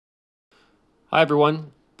Hi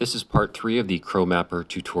everyone, this is part 3 of the ChroMapper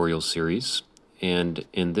tutorial series, and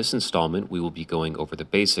in this installment we will be going over the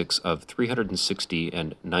basics of 360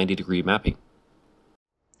 and 90 degree mapping.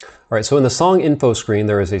 Alright, so in the song info screen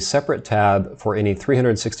there is a separate tab for any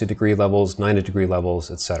 360 degree levels, 90 degree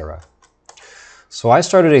levels, etc. So I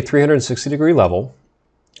started a 360 degree level,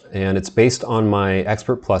 and it's based on my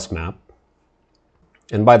Expert Plus map.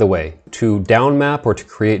 And by the way, to down map or to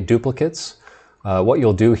create duplicates, what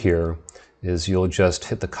you'll do here is you'll just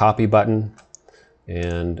hit the copy button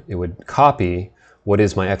and it would copy what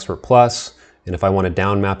is my Expert Plus, and if I want to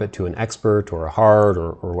down map it to an Expert or a Hard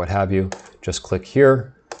or what have you, just click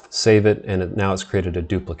here, save it, and now it's created a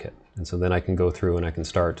duplicate. And so then I can go through and I can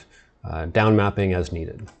start down mapping as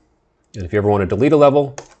needed. And if you ever want to delete a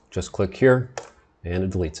level, just click here and it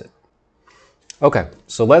deletes it. Okay,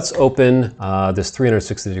 so let's open this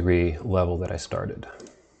 360 degree level that I started.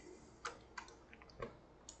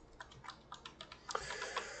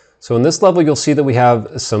 So in this level, you'll see that we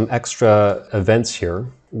have some extra events here,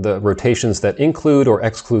 the rotations that include or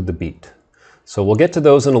exclude the beat. So we'll get to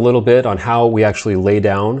those in a little bit on how we actually lay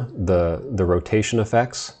down the rotation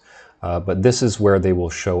effects, but this is where they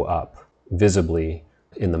will show up visibly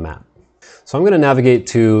in the map. So I'm going to navigate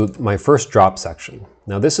to my first drop section.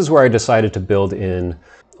 Now this is where I decided to build in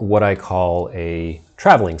what I call a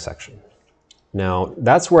traveling section. Now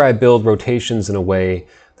that's where I build rotations in a way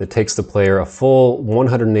that takes the player a full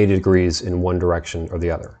 180 degrees in one direction or the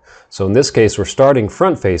other. So in this case, we're starting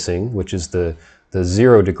front facing, which is the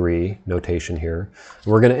 0 degree notation here.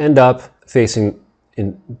 And we're going to end up facing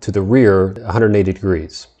to the rear 180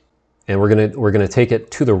 degrees. And we're going to take it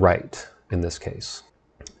to the right in this case.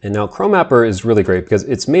 And now ChroMapper is really great because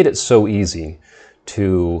it's made it so easy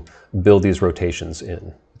to build these rotations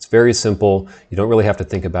in. It's very simple. You don't really have to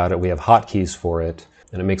think about it. We have hotkeys for it,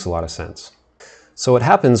 and it makes a lot of sense. So what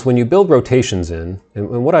happens when you build rotations in,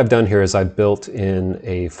 and what I've done here is I've built in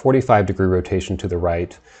a 45 degree rotation to the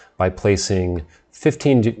right by placing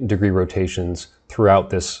 15 degree rotations throughout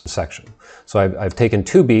this section. So I've taken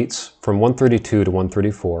 2 beats from 132 to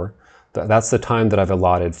 134. That's the time that I've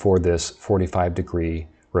allotted for this 45 degree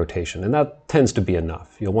rotation, and that tends to be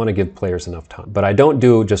enough. You'll want to give players enough time. But I don't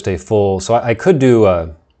do just a full, so I could do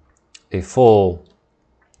a full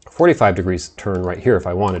 45 degrees turn right here if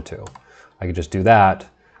I wanted to. I could just do that,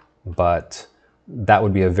 but that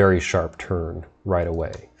would be a very sharp turn right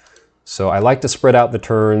away. So I like to spread out the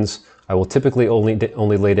turns. I will typically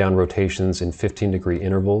only lay down rotations in 15 degree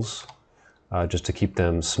intervals just to keep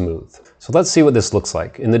them smooth. So let's see what this looks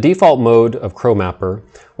like. In the default mode of ChroMapper,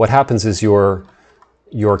 what happens is your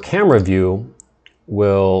camera view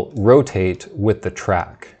will rotate with the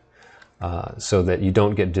track so that you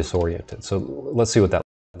don't get disoriented. So let's see what that looks like.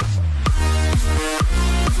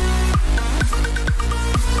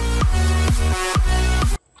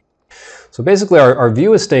 So basically our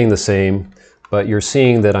view is staying the same, but you're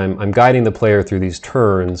seeing that I'm guiding the player through these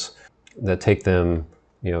turns that take them,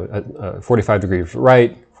 45 degrees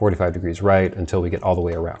right, 45 degrees right, until we get all the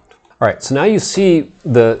way around. All right, so now you see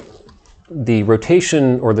the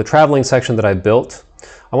rotation or the traveling section that I built.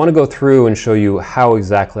 I want to go through and show you how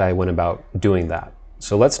exactly I went about doing that.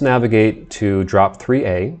 So let's navigate to drop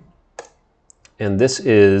 3A, and this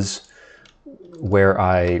is where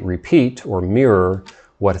I repeat or mirror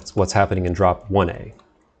what's happening in drop 1A.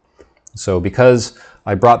 So because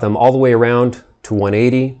I brought them all the way around to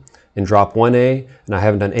 180 in drop 1A, and I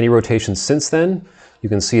haven't done any rotations since then, you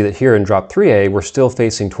can see that here in drop 3A, we're still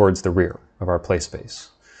facing towards the rear of our play space.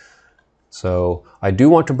 So I do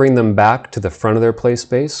want to bring them back to the front of their play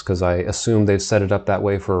space because I assume they've set it up that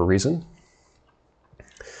way for a reason.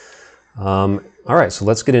 All right, so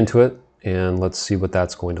let's get into it and let's see what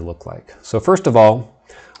that's going to look like. So first of all,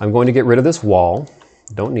 I'm going to get rid of this wall.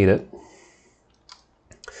 Don't need it.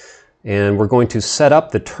 And we're going to set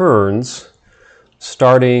up the turns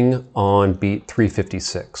starting on beat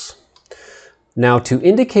 356. Now to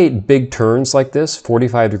indicate big turns like this,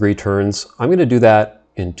 45 degree turns, I'm going to do that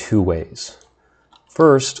in 2 ways.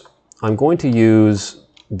 First, I'm going to use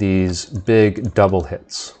these big double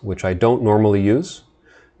hits, which I don't normally use.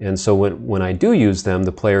 And so when I do use them,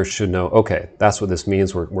 the player should know, okay, that's what this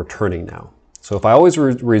means, we're turning now. So if I always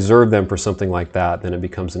reserve them for something like that, then it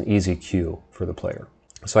becomes an easy cue for the player.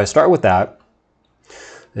 So I start with that.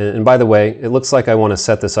 And by the way, it looks like I want to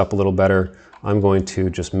set this up a little better. I'm going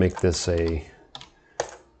to just make this a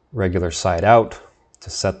regular side out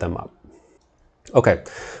to set them up. Okay,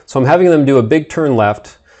 so I'm having them do a big turn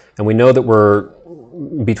left, and we know that we're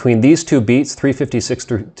between these 2 beats, 356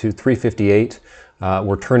 to 358,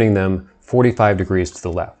 we're turning them 45 degrees to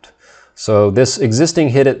the left. So this existing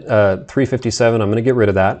hit at 357, I'm going to get rid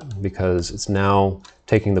of that because it's now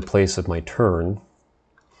taking the place of my turn.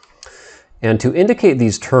 And to indicate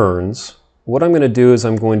these turns, what I'm going to do is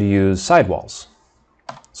I'm going to use sidewalls.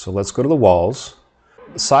 So let's go to the walls.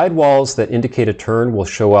 Sidewalls that indicate a turn will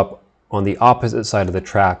show up on the opposite side of the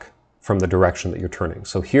track from the direction that you're turning.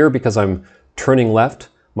 So here, because I'm turning left,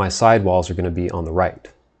 my sidewalls are going to be on the right.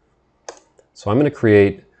 So I'm going to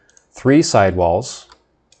create 3 sidewalls,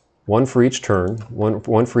 one for each turn,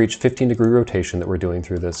 one for each 15-degree rotation that we're doing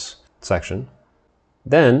through this section.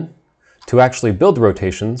 Then, to actually build the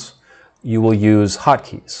rotations, you will use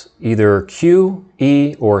hotkeys, either Q,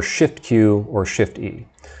 E, or Shift Q or Shift E.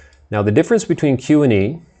 Now the difference between Q and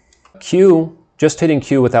E, Q, just hitting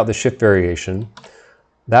Q without the shift variation,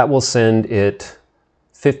 that will send it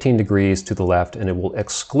 15 degrees to the left and it will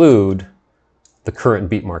exclude the current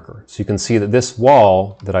beat marker. So you can see that this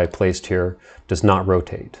wall that I placed here does not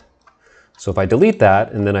rotate. So if I delete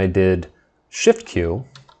that and then I did Shift Q,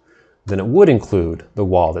 then it would include the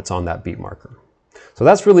wall that's on that beat marker. So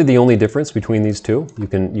that's really the only difference between these two. You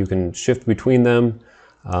can shift between them.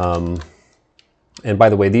 And by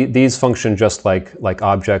the way, these function just like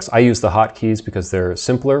objects. I use the hotkeys because they're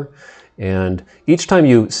simpler. And each time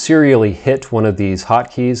you serially hit one of these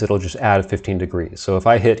hotkeys, it'll just add 15 degrees. So if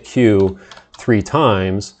I hit Q 3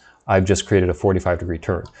 times, I've just created a 45-degree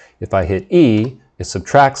turn. If I hit E, it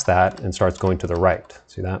subtracts that and starts going to the right.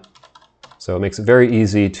 See that? So it makes it very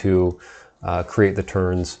easy to create the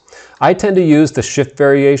turns. I tend to use the shift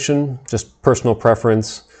variation, just personal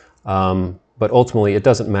preference, but ultimately it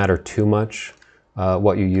doesn't matter too much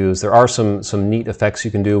what you use. There are some neat effects you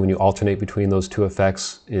can do when you alternate between those two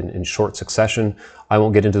effects in short succession. I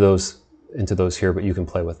won't get into those here, but you can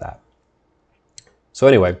play with that. So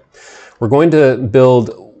anyway, we're going to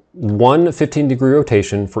build one 15-degree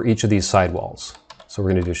rotation for each of these sidewalls. So we're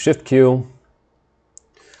going to do Shift Q,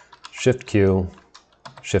 Shift Q,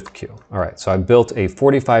 Shift Q. All right, so I built a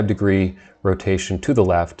 45-degree rotation to the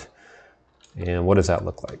left. And what does that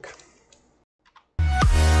look like?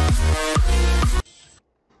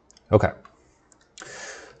 Okay.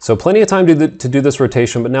 So plenty of time to do this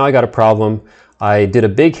rotation, but now I got a problem. I did a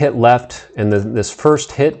big hit left, and this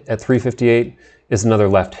first hit at 358 is another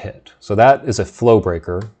left hit. So that is a flow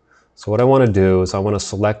breaker. So what I want to do is I want to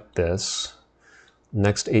select this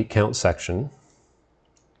next 8-count section.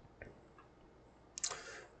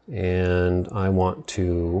 And I want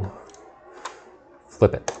to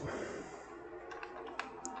flip it.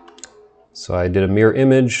 So I did a mirror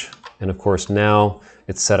image, and of course now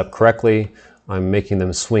it's set up correctly. I'm making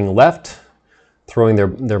them swing left, throwing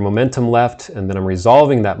their momentum left, and then I'm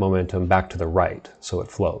resolving that momentum back to the right so it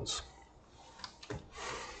flows.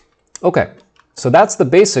 Okay, so that's the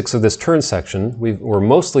basics of this turn section. We're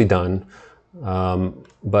mostly done,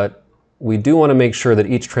 but we do want to make sure that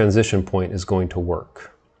each transition point is going to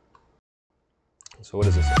work. So what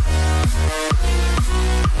does this say?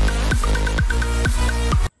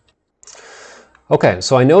 Okay,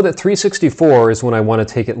 so I know that 364 is when I want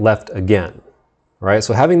to take it left again. All right,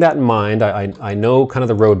 so having that in mind, I know kind of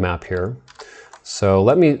the roadmap here. So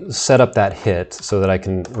let me set up that hit so that I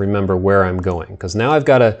can remember where I'm going, because now I've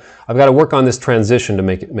got to work on this transition to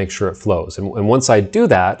make sure it flows. And once I do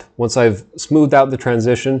that, once I've smoothed out the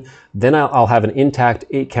transition, then I'll have an intact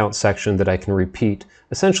 8-count section that I can repeat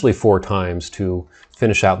essentially 4 times to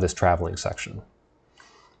finish out this traveling section.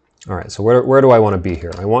 All right, so where do I want to be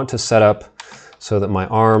here? I want to set up so that my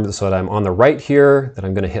arm, so that I'm on the right here, that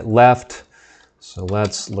I'm going to hit left. So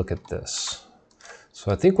let's look at this.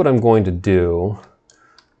 So I think what I'm going to do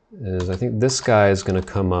is I think this guy is going to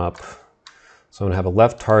come up. So I'm going to have a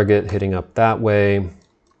left target hitting up that way.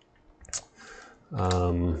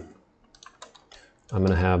 I'm going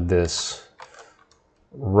to have this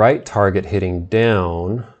right target hitting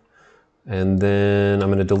down. And then I'm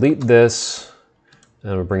going to delete this and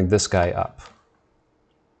I'm going to bring this guy up.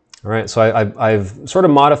 All right, so I've sort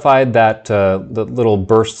of modified that the little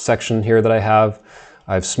burst section here that I have.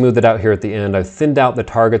 I've smoothed it out here at the end. I've thinned out the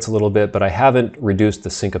targets a little bit, but I haven't reduced the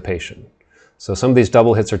syncopation. So some of these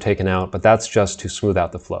double hits are taken out, but that's just to smooth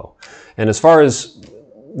out the flow. And as far as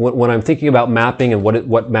when I'm thinking about mapping and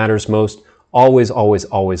what matters most, always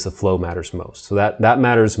the flow matters most. So that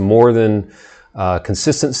matters more than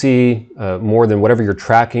consistency, more than whatever you're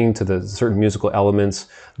tracking to the certain musical elements.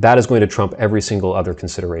 That is going to trump every single other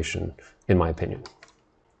consideration, in my opinion.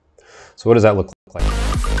 So what does that look like?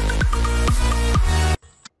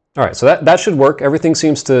 All right, so that should work. Everything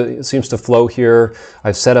seems to flow here.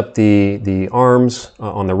 I've set up the arms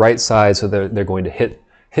on the right side so they're going to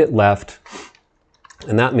hit left,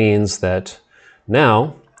 and that means that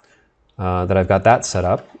now that I've got that set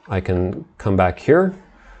up, I can come back here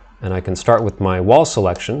and I can start with my wall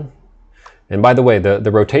selection. And by the way,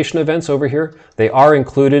 the rotation events over here, they are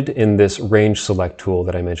included in this range select tool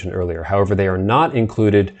that I mentioned earlier. However, they are not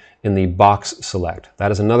included in the box select.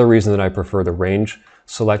 That is another reason that I prefer the range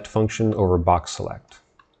select function over box select.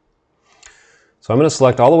 So I'm going to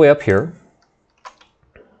select all the way up here.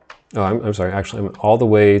 Oh, I'm sorry, actually I'm all the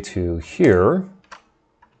way to here.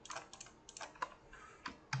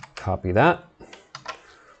 Copy that.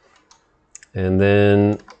 And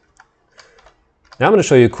then now I'm going to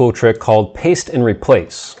show you a cool trick called paste and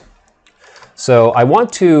replace. So I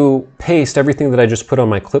want to paste everything that I just put on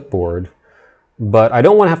my clipboard, but I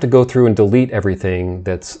don't want to have to go through and delete everything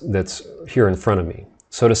that's here in front of me.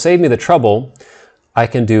 So to save me the trouble, I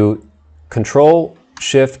can do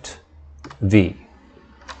Control-Shift-V.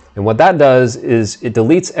 And what that does is it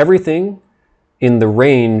deletes everything in the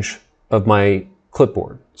range of my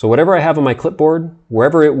clipboard. So whatever I have on my clipboard,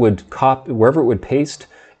 wherever it would paste,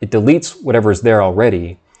 it deletes whatever is there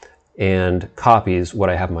already and copies what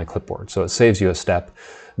I have on my clipboard. So it saves you a step.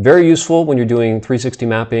 Very useful when you're doing 360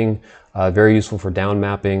 mapping, very useful for down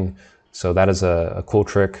mapping. So that is a cool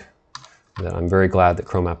trick that I'm very glad that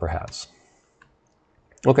ChroMapper has.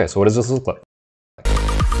 Okay, so what does this look like?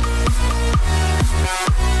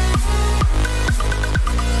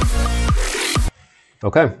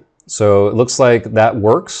 Okay, so it looks like that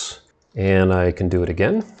works, and I can do it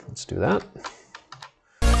again. Let's do that.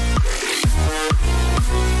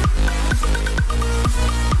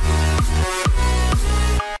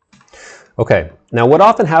 Okay, now what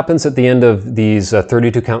often happens at the end of these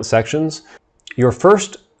 32 count sections, your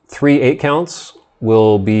first 3 8 counts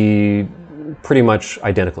will be pretty much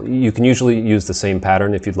identical. You can usually use the same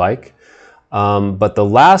pattern if you'd like, but the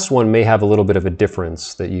last one may have a little bit of a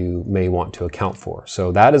difference that you may want to account for.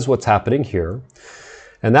 So that is what's happening here.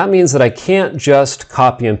 And that means that I can't just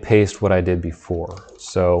copy and paste what I did before.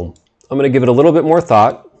 So I'm going to give it a little bit more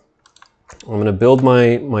thought. I'm going to build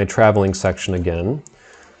my traveling section again.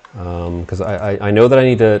 Because I know that I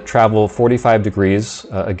need to travel 45 degrees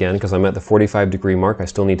again, because I'm at the 45-degree mark. I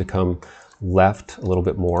still need to come left a little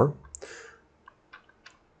bit more.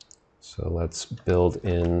 So let's build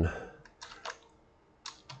in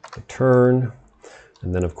a turn.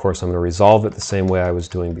 And then, of course, I'm going to resolve it the same way I was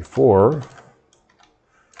doing before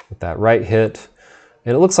with that right hit.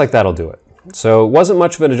 And it looks like that'll do it. So it wasn't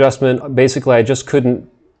much of an adjustment. Basically, I just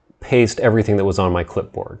couldn't paste everything that was on my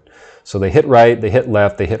clipboard. So they hit right, they hit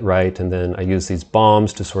left, they hit right, and then I use these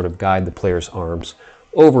bombs to sort of guide the player's arms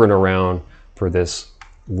over and around for this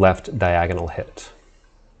left diagonal hit.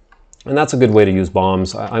 And that's a good way to use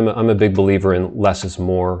bombs. I'm a big believer in less is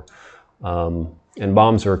more. And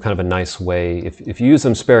bombs are kind of a nice way, if you use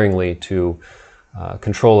them sparingly, to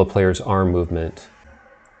control a player's arm movement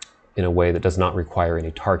in a way that does not require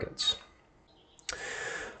any targets.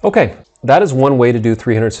 Okay, that is one way to do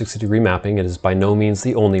 360-degree mapping. It is by no means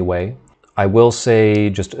the only way. I will say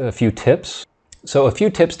just a few tips. So a few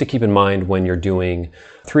tips to keep in mind when you're doing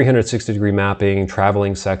 360-degree mapping,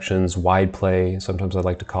 traveling sections, wide play, sometimes I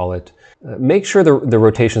like to call it. Make sure the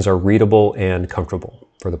rotations are readable and comfortable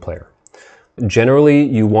for the player. Generally,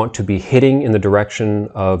 you want to be hitting in the direction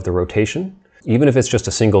of the rotation, even if it's just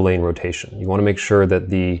a single lane rotation. You want to make sure that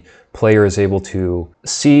the player is able to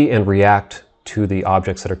see and react to the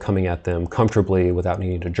objects that are coming at them comfortably without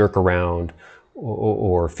needing to jerk around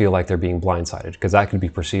or feel like they're being blindsided, because that could be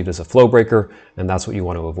perceived as a flow breaker, and that's what you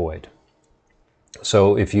want to avoid.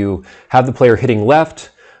 So if you have the player hitting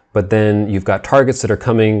left, but then you've got targets that are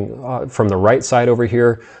coming from the right side over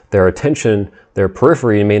here, their attention, their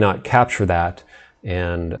periphery may not capture that,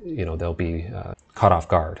 and they'll be caught off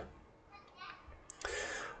guard.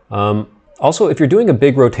 Also, if you're doing a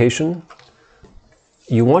big rotation,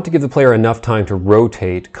 you want to give the player enough time to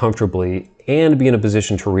rotate comfortably and be in a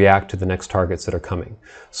position to react to the next targets that are coming.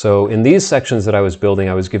 So in these sections that I was building,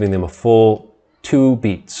 I was giving them a full 2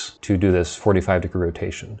 beats to do this 45-degree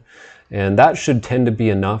rotation. And that should tend to be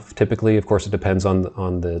enough. Typically, of course, it depends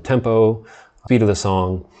on the tempo, speed of the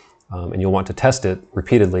song, and you'll want to test it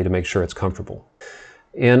repeatedly to make sure it's comfortable.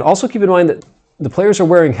 And also keep in mind that the players are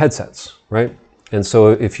wearing headsets, right? And so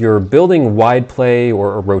if you're building wide play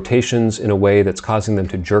or rotations in a way that's causing them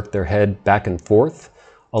to jerk their head back and forth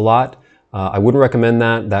a lot, I wouldn't recommend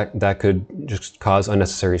that. That could just cause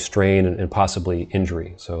unnecessary strain and possibly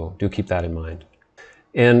injury. So do keep that in mind.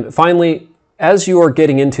 And finally, as you are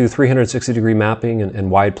getting into 360-degree mapping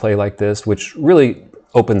and wide play like this, which really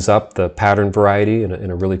opens up the pattern variety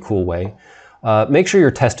in a really cool way, make sure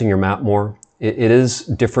you're testing your map more. It is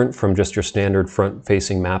different from just your standard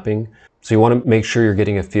front-facing mapping. So you want to make sure you're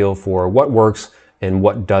getting a feel for what works and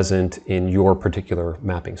what doesn't in your particular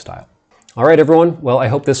mapping style. All right, everyone. Well, I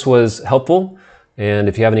hope this was helpful. And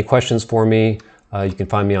if you have any questions for me, you can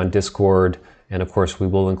find me on Discord. And of course, we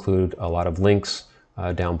will include a lot of links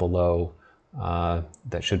down below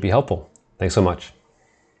that should be helpful. Thanks so much.